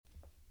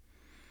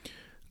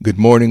Good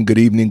morning, good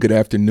evening, good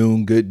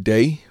afternoon, good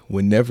day,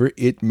 whenever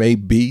it may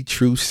be.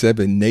 True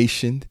Seven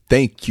Nation,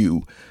 thank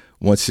you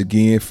once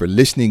again for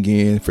listening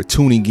in, for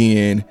tuning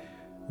in.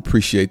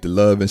 Appreciate the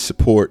love and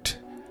support.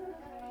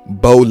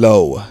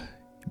 Bolo,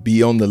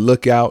 be on the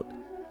lookout.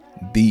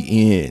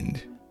 The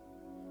end.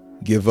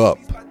 Give up,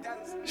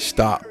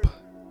 stop,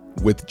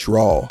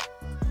 withdraw,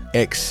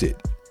 exit,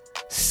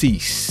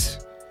 cease.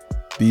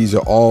 These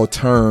are all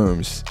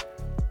terms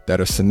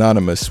that are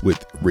synonymous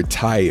with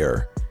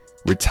retire,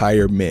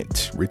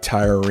 retirement,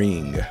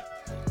 retiring,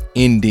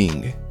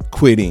 ending,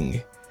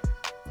 quitting.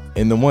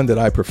 And the one that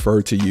I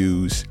prefer to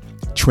use,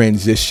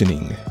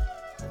 transitioning.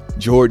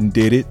 Jordan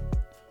did it.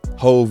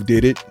 Hove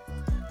did it.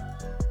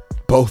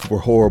 Both were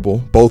horrible.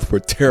 Both were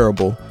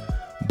terrible.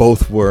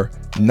 Both were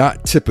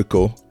not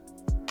typical.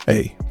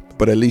 Hey,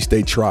 but at least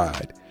they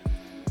tried.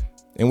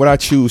 And what I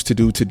choose to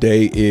do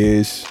today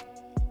is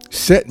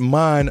set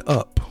mine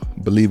up.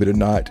 Believe it or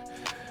not,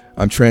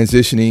 I'm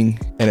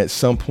transitioning, and at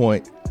some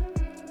point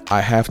I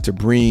have to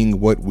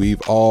bring what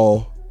we've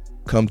all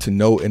come to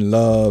know and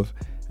love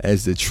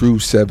as the True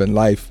Seven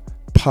Life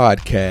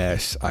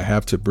podcast. I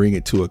have to bring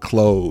it to a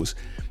close.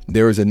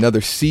 There is another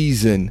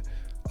season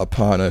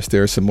upon us.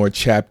 There are some more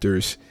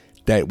chapters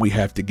that we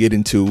have to get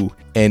into.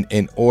 And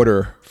in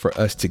order for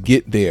us to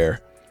get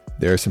there,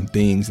 there are some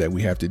things that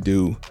we have to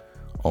do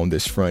on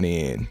this front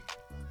end.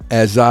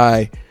 As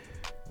I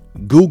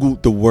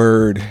Googled the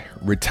word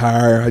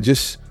retire, I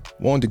just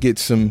wanted to get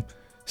some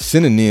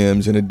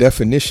synonyms and a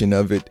definition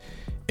of it.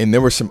 And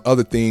there were some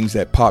other things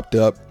that popped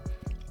up.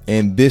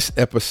 And this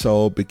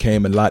episode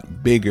became a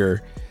lot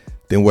bigger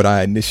than what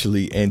I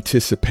initially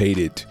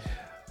anticipated.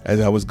 As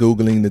I was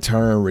Googling the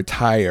term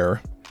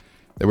retire,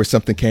 there was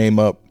something came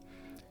up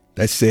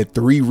that said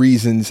 3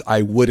 reasons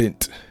I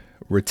wouldn't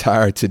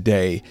retire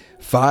today.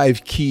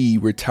 5 key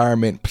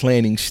retirement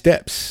planning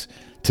steps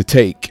to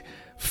take.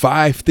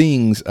 5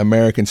 things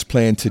Americans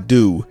plan to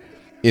do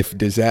if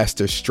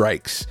disaster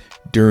strikes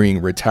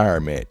during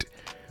retirement.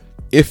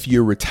 If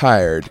you're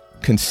retired,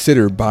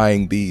 consider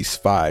buying these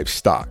 5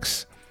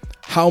 stocks.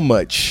 How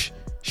much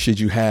should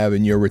you have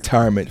in your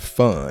retirement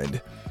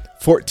fund?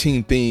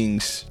 14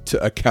 things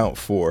to account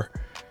for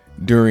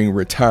during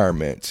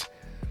retirement.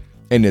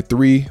 And the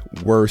 3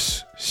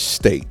 worst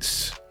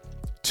states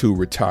to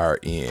retire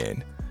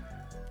in.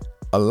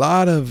 A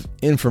lot of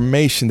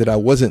information that I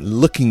wasn't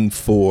looking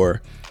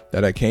for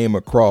that I came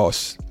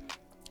across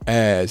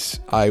as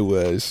I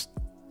was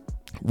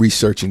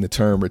researching the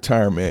term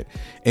retirement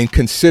and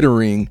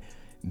considering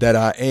that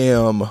I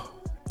am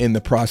in the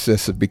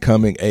process of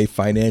becoming a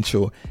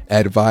financial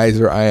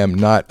advisor. I am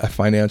not a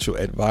financial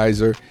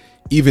advisor,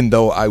 even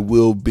though I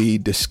will be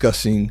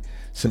discussing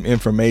some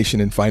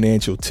information and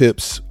financial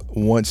tips.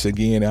 Once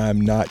again,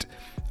 I'm not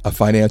a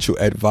financial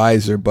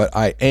advisor, but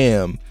I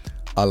am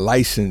a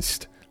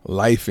licensed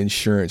life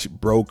insurance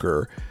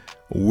broker,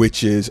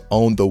 which is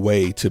on the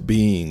way to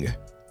being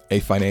a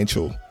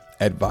financial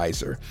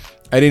advisor.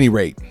 At any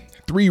rate,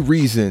 3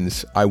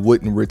 reasons I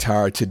wouldn't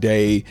retire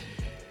today.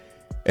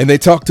 And they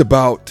talked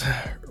about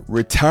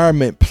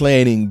retirement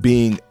planning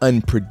being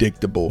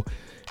unpredictable.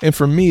 And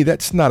for me,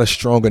 that's not a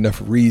strong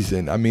enough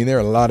reason. I mean, there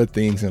are a lot of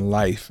things in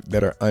life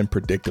that are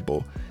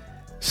unpredictable.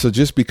 So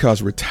just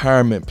because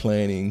retirement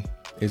planning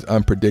is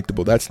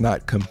unpredictable, that's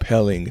not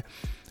compelling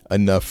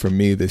enough for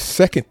me. The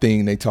second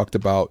thing they talked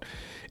about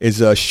is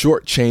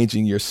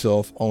shortchanging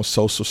yourself on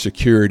Social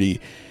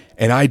Security.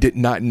 And I did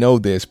not know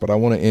this, but I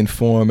want to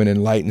inform and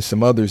enlighten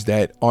some others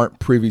that aren't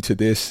privy to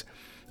this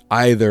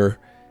either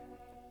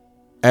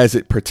as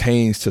it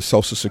pertains to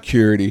Social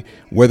Security.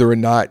 Whether or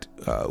not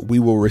we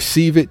will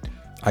receive it,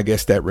 I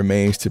guess that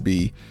remains to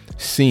be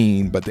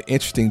seen. But the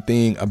interesting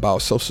thing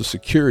about Social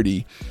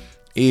Security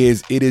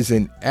is it is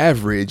an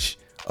average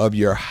of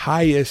your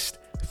highest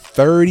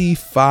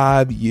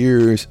 35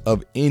 years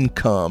of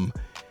income.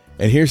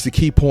 And here's the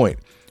key point: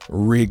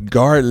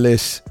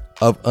 regardless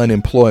of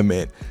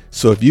unemployment.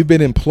 So if you've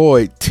been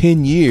employed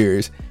 10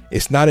 years,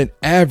 it's not an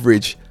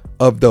average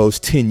of those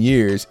 10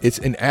 years. It's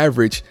an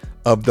average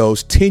of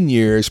those 10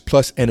 years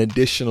plus an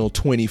additional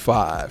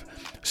 25.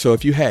 So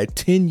if you had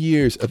 10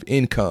 years of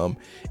income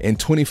and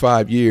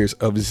 25 years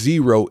of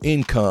zero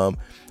income,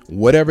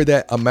 whatever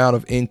that amount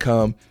of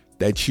income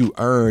that you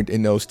earned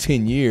in those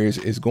 10 years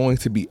is going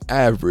to be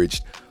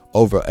averaged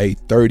over a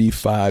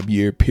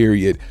 35-year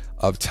period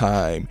of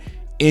time.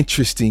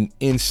 Interesting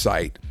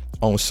insight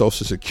on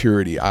Social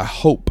Security. I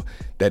hope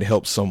that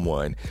helps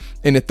someone.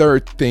 And the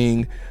third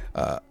thing,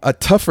 a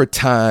tougher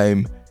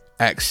time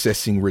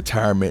accessing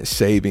retirement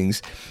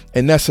savings.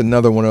 And that's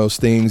another one of those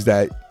things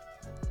that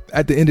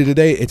at the end of the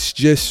day,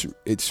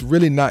 it's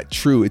really not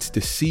true. It's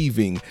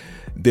deceiving.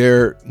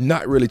 They're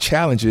not really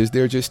challenges.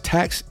 They're just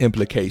tax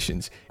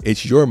implications.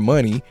 It's your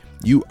money.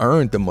 You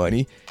earned the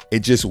money. It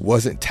just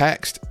wasn't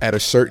taxed at a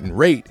certain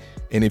rate.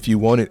 And if you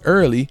want it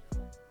early,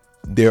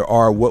 there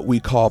are what we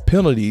call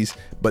penalties,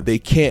 but they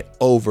can't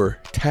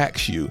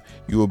overtax you.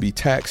 You will be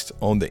taxed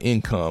on the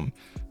income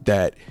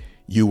that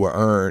you will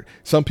earn.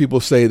 Some people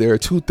say there are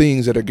 2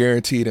 things that are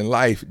guaranteed in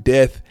life: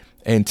 death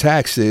and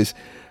taxes.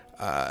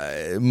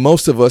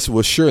 most of us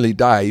will surely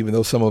die, even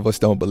though some of us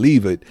don't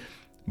believe it.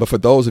 But for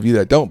those of you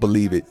that don't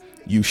believe it,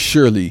 you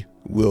surely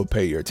will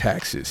pay your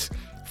taxes.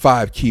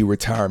 5 key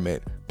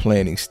retirement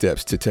planning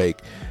steps to take.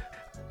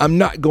 I'm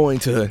not going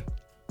to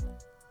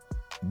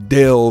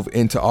delve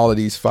into all of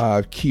these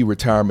 5 key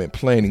retirement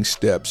planning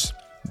steps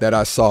that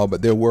I saw,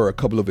 but there were a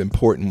couple of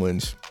important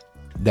ones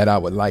that I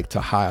would like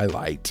to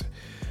highlight.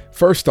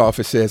 First off,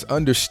 it says,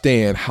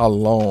 understand how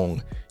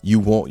long you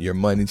want your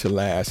money to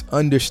last.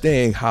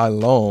 Understand how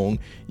long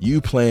you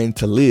plan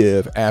to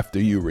live after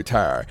you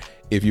retire.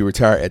 If you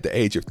retire at the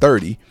age of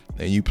 30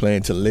 and you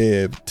plan to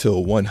live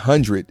till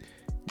 100,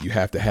 you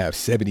have to have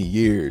 70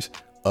 years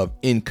of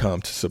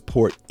income to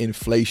support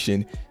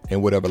inflation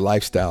and whatever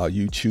lifestyle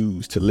you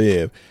choose to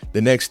live.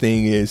 The next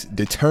thing is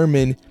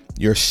determine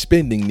your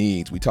spending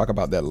needs. We talk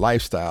about that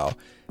lifestyle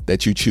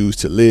that you choose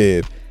to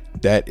live.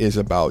 That is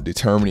about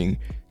determining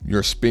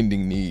your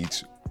spending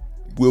needs.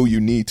 Will you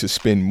need to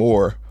spend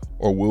more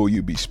or will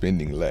you be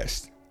spending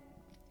less?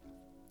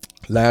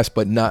 Last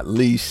but not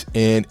least,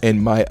 and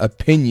in my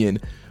opinion,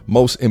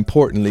 most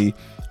importantly,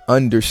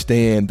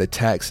 understand the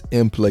tax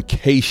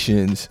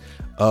implications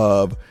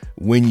of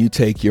when you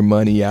take your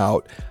money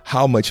out,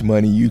 how much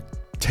money you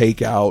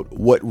take out,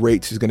 what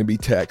rates is going to be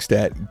taxed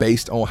at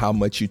based on how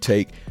much you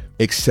take,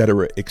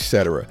 etc.,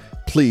 etc.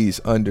 Please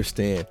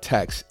understand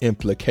tax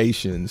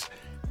implications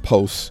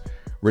post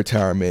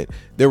retirement.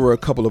 There were a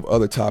couple of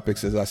other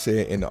topics, as I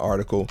said in the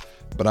article,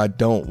 but I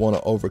don't want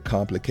to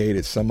overcomplicate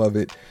it. Some of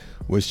it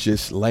was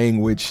just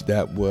language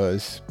that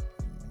was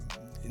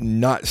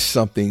not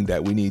something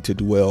that we need to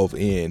delve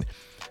in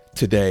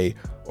today,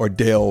 or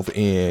delve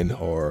in,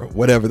 or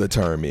whatever the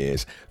term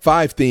is.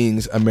 5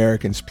 things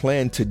Americans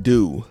plan to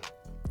do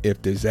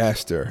if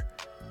disaster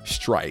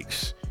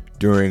strikes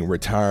during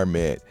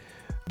retirement.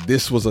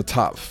 This was a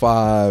top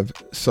 5,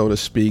 so to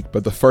speak,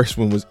 but the first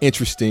one was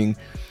interesting.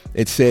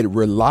 It said,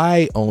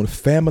 rely on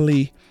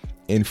family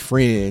and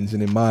friends.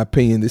 And in my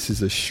opinion, this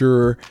is a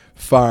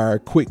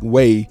surefire, quick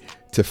way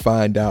to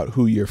find out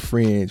who your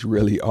friends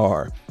really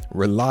are.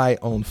 Rely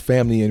on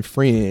family and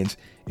friends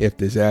if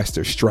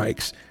disaster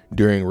strikes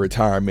during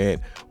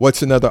retirement.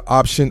 What's another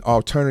option,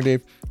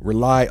 alternative?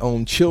 Rely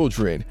on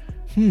children.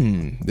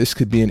 This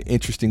could be an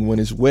interesting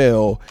one as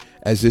well,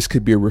 as this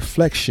could be a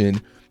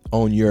reflection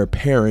on your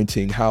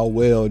parenting. How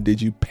well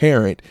did you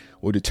parent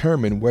will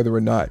determine whether or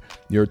not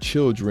your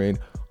children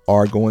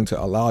are going to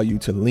allow you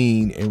to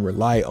lean and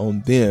rely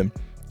on them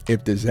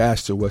if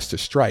disaster was to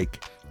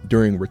strike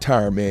during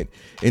retirement.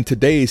 In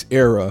today's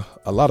era,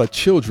 a lot of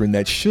children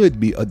that should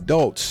be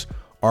adults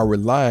are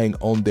relying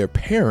on their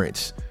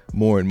parents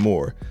more and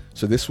more.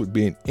 So this would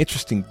be an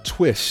interesting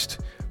twist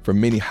for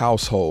many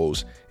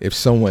households if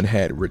someone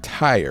had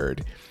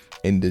retired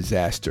and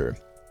disaster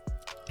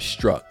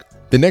struck.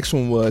 The next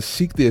one was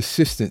seek the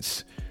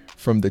assistance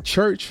from the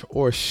church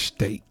or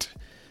state.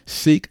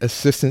 Seek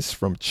assistance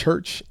from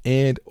church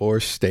and or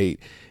state.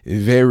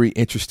 Very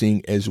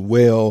interesting as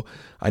well.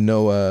 I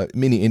know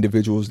many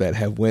individuals that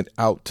have went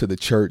out to the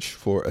church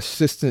for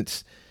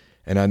assistance,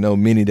 and I know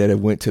many that have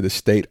went to the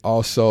state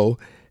also.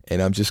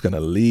 And I'm just going to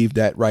leave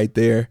that right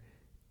there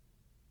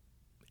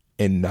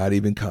and not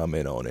even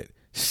comment on it.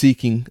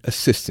 Seeking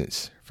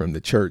assistance from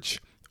the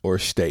church or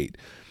state.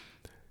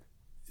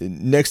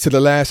 Next to the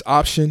last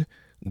option,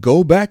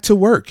 go back to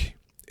work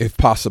if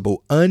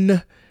possible.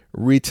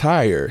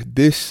 Retire.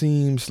 This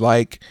seems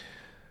like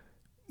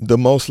the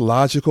most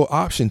logical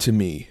option to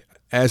me.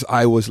 As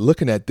I was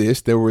looking at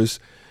this, there was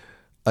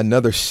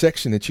another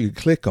section that you could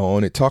click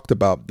on. It talked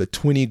about the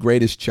 20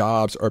 greatest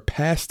jobs or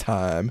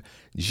pastime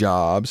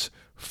jobs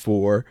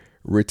for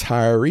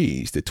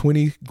retirees. The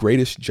 20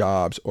 greatest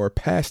jobs or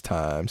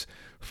pastimes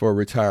for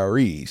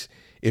retirees.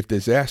 If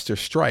disaster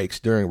strikes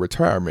during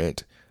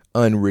retirement,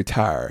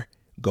 unretire.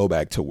 Go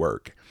back to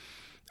work.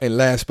 And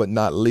last but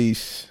not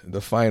least, the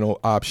final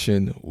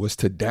option was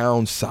to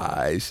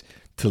downsize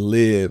to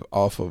live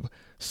off of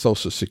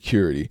Social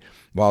Security.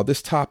 While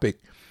this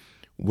topic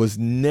was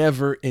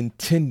never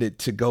intended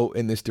to go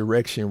in this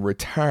direction,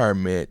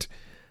 retirement,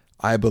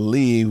 I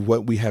believe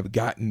what we have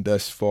gotten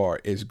thus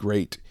far is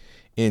great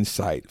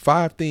insight.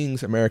 5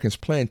 things Americans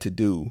plan to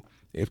do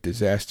if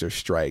disaster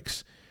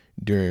strikes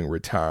during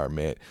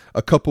retirement.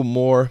 A couple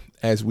more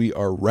as we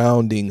are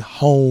rounding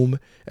home,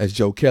 as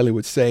Joe Kelly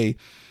would say.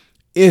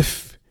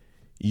 If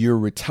you're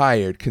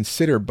retired,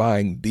 consider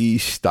buying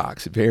these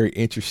stocks. Very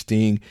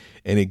interesting.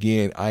 And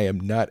again, I am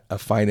not a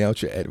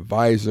financial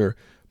advisor,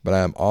 but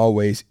I am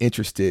always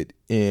interested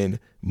in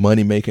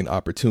money-making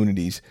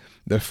opportunities.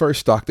 The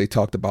first stock they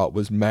talked about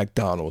was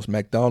McDonald's.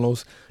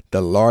 McDonald's, the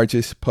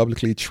largest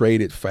publicly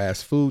traded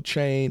fast food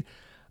chain.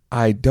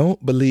 I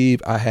don't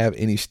believe I have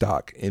any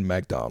stock in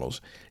McDonald's.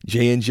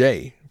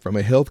 J&J, from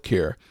a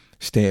healthcare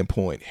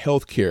standpoint,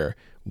 healthcare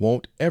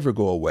won't ever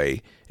go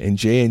away, and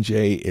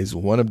J&J is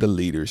one of the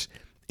leaders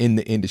in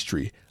the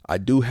industry. I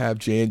do have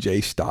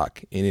J&J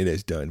stock, and it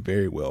has done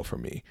very well for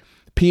me.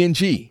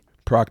 P&G,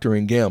 Procter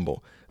 &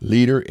 Gamble,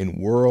 leader in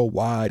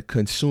worldwide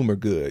consumer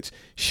goods,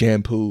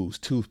 shampoos,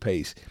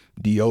 toothpaste,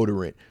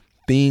 deodorant,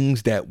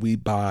 things that we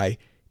buy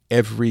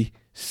every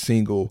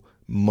single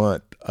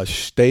month. A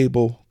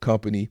stable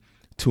company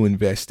to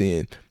invest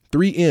in.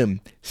 3M,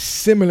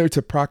 similar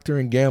to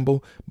Procter &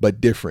 Gamble,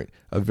 but different.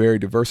 A very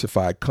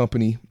diversified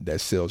company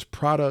that sells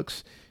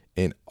products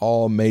in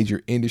all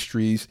major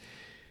industries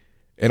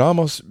and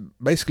almost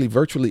basically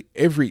virtually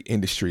every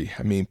industry.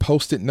 I mean,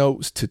 Post-it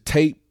notes to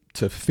tape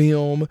to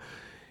film.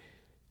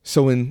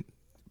 So when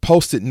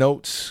Post-it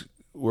notes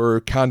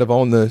were kind of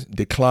on the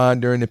decline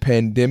during the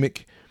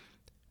pandemic,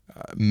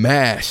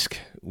 mask,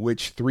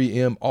 which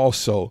 3M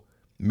also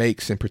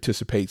makes and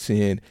participates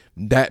in,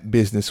 that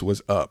business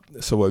was up.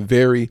 So a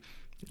very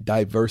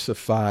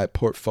diversified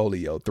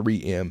portfolio,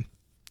 3M.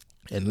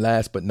 And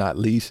last but not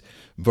least,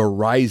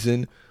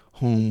 Verizon,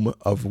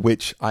 of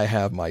which I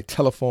have my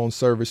telephone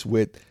service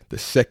with, the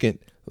second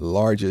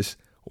largest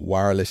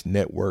wireless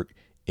network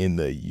in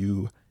the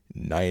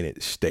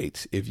United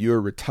States. If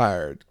you're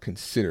retired,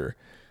 consider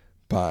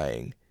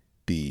buying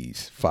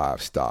these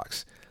 5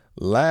 stocks.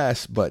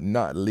 Last but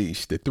not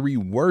least, the 3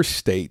 worst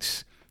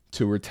states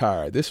to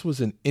retire. This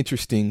was an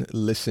interesting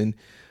listen.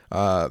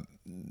 The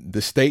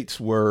states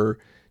were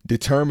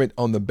determined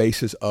on the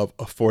basis of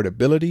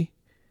affordability,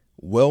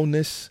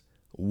 wellness,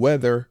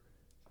 weather,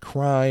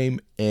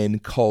 crime,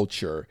 and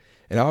culture.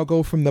 And I'll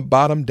go from the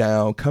bottom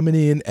down. Coming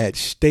in at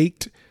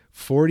state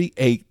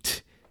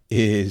 48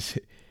 is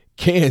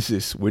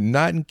Kansas. We're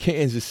not in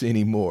Kansas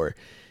anymore.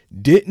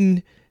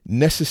 Didn't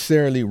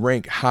necessarily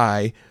rank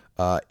high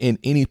in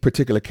any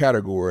particular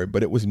category,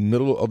 but it was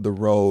middle of the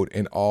road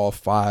in all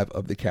 5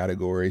 of the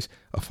categories: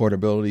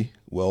 affordability,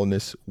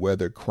 wellness,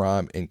 weather,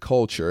 crime, and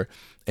culture.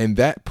 And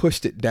that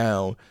pushed it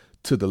down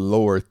to the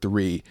lower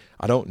 3.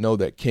 I don't know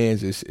that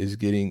Kansas is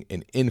getting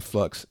an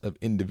influx of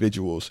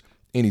individuals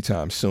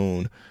anytime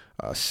soon.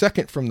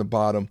 Second from the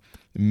bottom,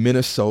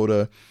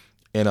 Minnesota.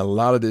 And a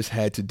lot of this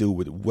had to do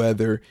with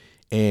weather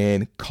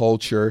and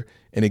culture.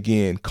 And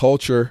again,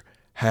 culture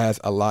has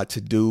a lot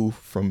to do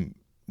from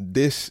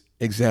this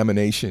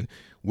examination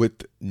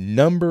with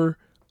number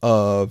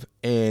of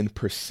and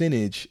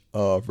percentage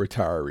of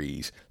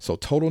retirees. So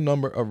total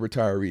number of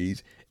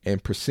retirees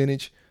and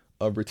percentage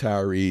of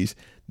retirees,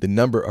 the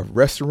number of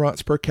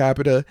restaurants per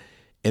capita,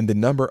 and the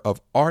number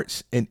of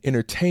arts and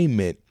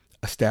entertainment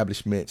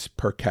establishments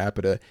per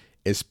capita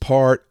is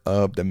part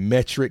of the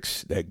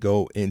metrics that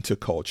go into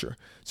culture.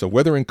 So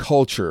weather and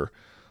culture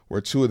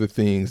were 2 of the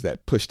things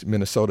that pushed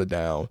Minnesota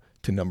down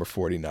to number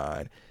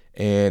 49.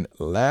 And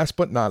last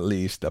but not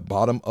least, the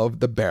bottom of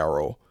the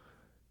barrel,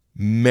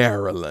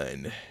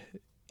 Maryland.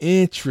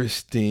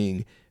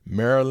 Interesting.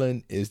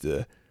 Maryland is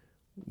the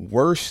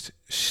worst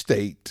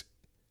state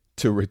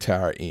to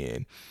retire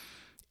in.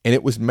 And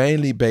it was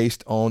mainly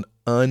based on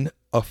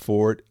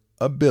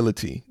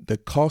unaffordability, the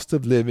cost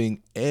of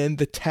living, and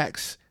the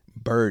tax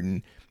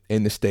burden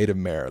in the state of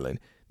Maryland.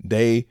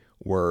 They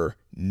were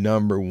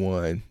number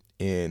 1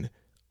 in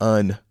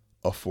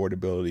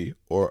unaffordability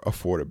or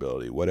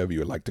affordability, whatever you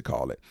would like to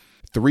call it.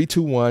 3,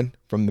 2, 1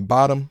 from the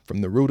bottom,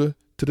 from the rooter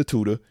to the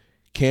tutor.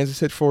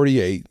 Kansas at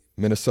 48,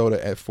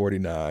 Minnesota at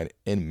 49,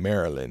 and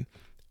Maryland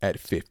at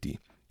 50.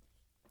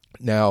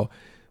 Now,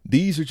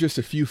 these are just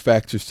a few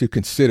factors to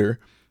consider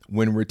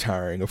when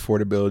retiring: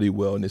 affordability,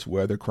 wellness,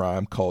 weather,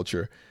 crime,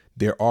 culture.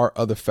 There are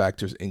other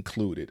factors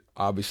included.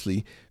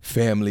 Obviously,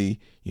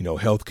 family,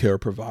 healthcare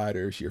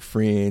providers, your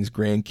friends,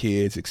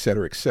 grandkids, et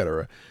cetera, et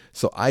cetera.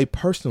 So I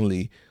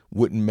personally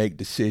wouldn't make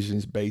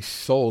decisions based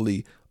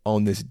solely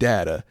on this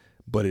data,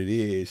 but it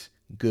is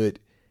good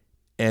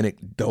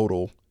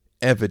anecdotal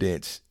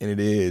evidence, and it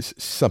is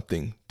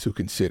something to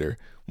consider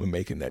when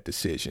making that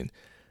decision.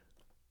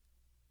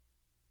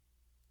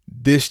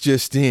 This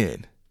just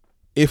in,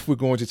 if we're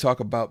going to talk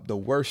about the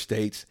worst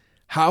states,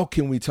 how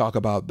can we talk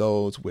about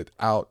those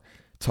without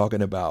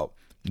talking about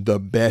the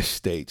best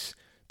states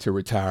to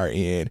retire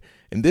in?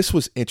 And this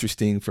was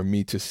interesting for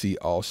me to see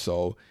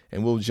also,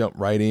 and we'll jump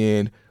right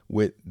in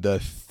with the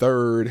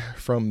third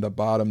from the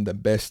bottom, the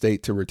best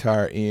state to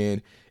retire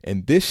in.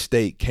 And this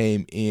state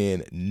came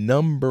in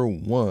number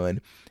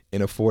 1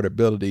 in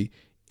affordability.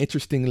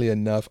 Interestingly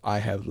enough, I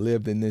have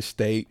lived in this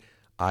state.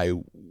 I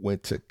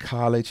went to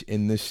college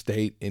in this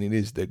state, and it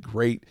is the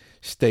great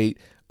state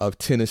of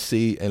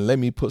Tennessee. And let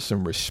me put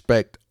some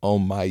respect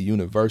on my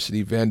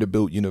university,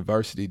 Vanderbilt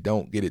University.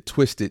 Don't get it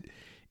twisted.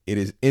 It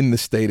is in the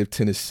state of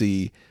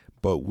Tennessee,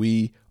 but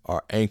we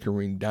are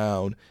anchoring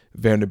down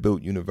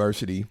Vanderbilt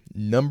University,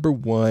 number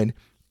 1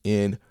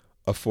 in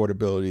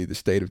affordability, the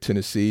state of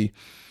Tennessee.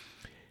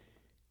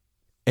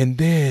 And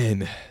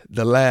then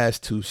the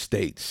last 2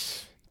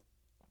 states.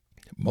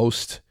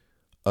 Most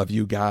of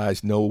you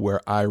guys know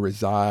where I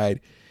reside,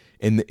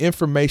 and the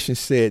information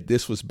said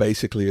this was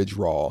basically a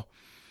draw.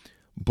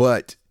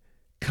 But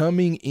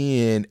coming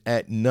in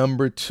at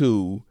number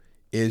 2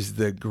 is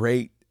the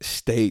great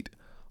state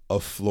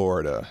of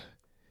Florida.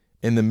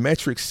 And the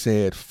metrics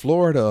said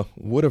Florida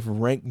would have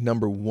ranked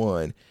number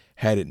 1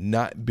 had it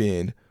not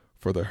been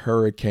for the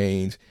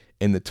hurricanes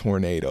and the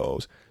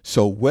tornadoes.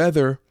 So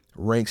weather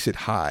ranks it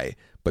high,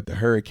 but the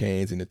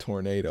hurricanes and the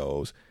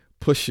tornadoes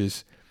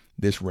pushes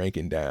this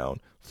ranking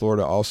down.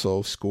 Florida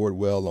also scored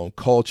well on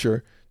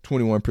culture,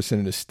 21%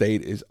 of the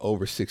state is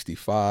over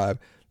 65.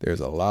 There's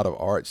a lot of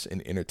arts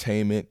and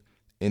entertainment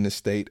in the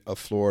state of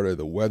Florida.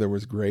 The weather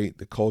was great.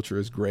 The culture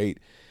is great.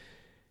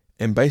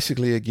 And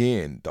basically,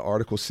 again, the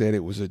article said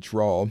it was a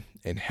draw.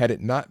 And had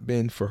it not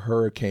been for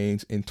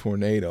hurricanes and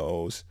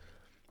tornadoes,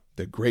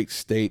 the great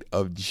state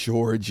of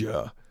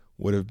Georgia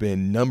would have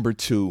been number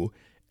 2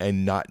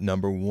 and not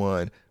number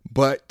 1.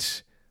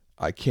 But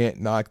I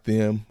can't knock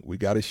them. We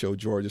got to show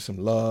Georgia some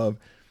love.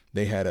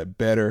 They had a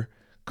better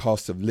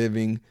cost of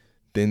living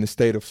than the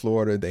state of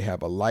Florida. They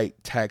have a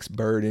light tax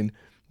burden.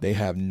 They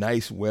have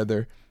nice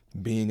weather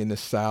being in the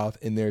South.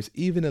 And there's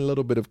even a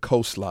little bit of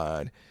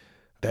coastline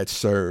that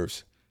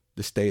serves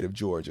the state of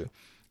Georgia.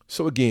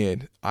 So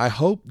again, I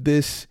hope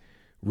this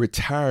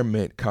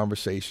retirement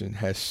conversation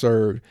has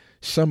served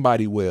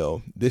somebody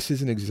well. This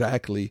isn't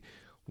exactly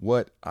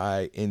what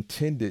I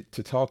intended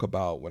to talk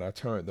about when I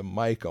turned the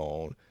mic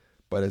on,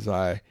 but as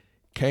I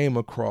came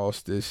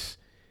across this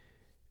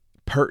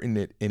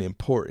pertinent and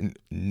important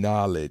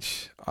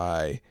knowledge,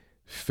 I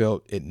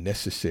felt it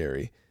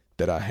necessary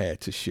that I had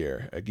to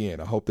share. Again,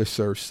 I hope this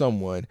serves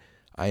someone.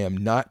 I am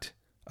not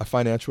a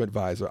financial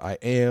advisor. I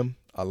am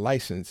a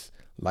licensed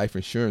life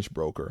insurance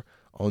broker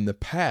on the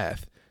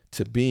path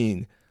to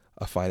being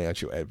a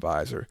financial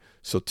advisor.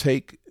 So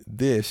take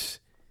this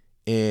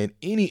and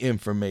any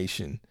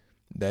information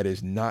that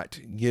is not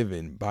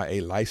given by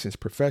a licensed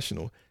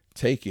professional,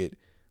 take it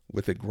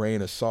with a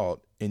grain of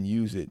salt and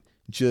use it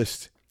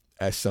just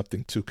as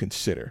something to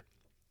consider.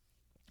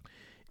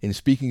 In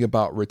speaking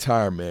about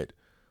retirement,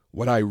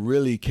 what I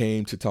really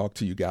came to talk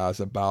to you guys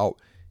about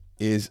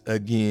is,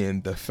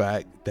 again, the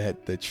fact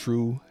that the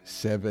True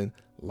 7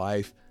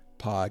 Life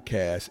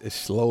podcast is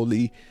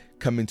slowly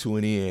coming to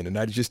an end. And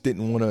I just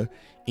didn't want to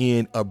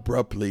end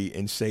abruptly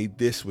and say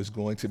this was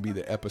going to be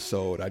the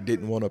episode. I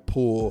didn't want to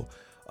pull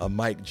a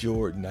Mike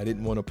Jordan. I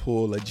didn't want to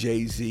pull a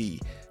Jay-Z,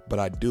 but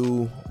I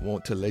do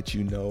want to let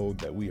you know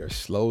that we are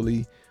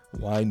slowly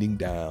winding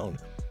down.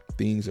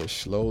 Things are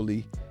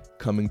slowly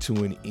coming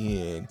to an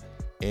end.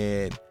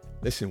 And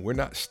listen, we're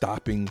not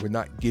stopping. We're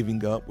not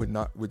giving up. We're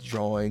not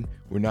withdrawing.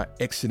 We're not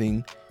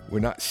exiting. We're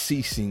not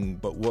ceasing.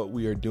 But what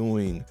we are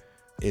doing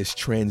is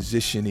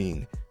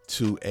transitioning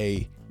to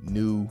a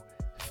new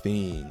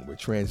thing. We're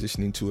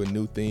transitioning to a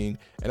new thing.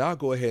 And I'll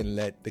go ahead and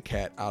let the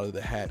cat out of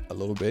the hat a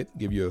little bit,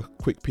 give you a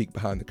quick peek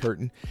behind the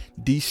curtain.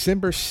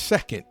 December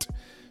 2nd,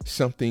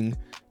 something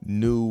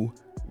new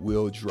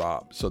will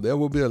drop. So there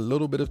will be a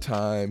little bit of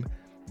time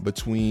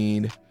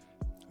between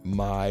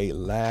my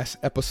last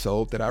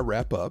episode that I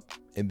wrap up,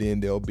 and then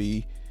there'll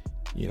be,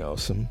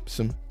 some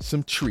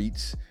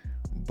treats,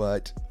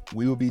 but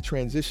we will be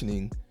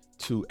transitioning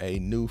to a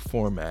new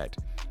format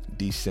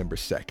December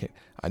 2nd.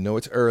 I know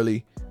it's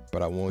early,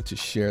 but I want to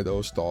share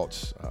those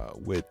thoughts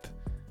with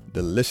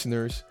the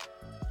listeners.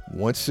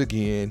 Once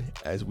again,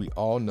 as we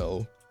all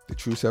know, the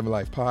True 7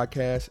 Life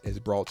podcast is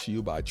brought to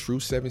you by True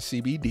 7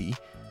 CBD,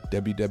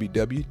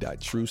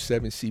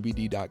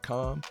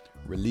 www.true7cbd.com,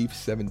 relief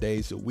 7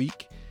 days a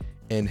week,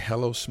 and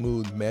Hello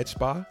Smooth Med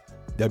Spa,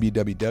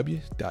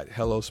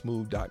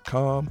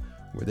 www.hellosmooth.com,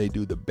 where they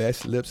do the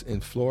best lips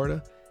in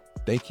Florida.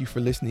 Thank you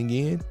for listening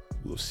in.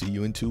 We'll see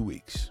you in 2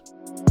 weeks.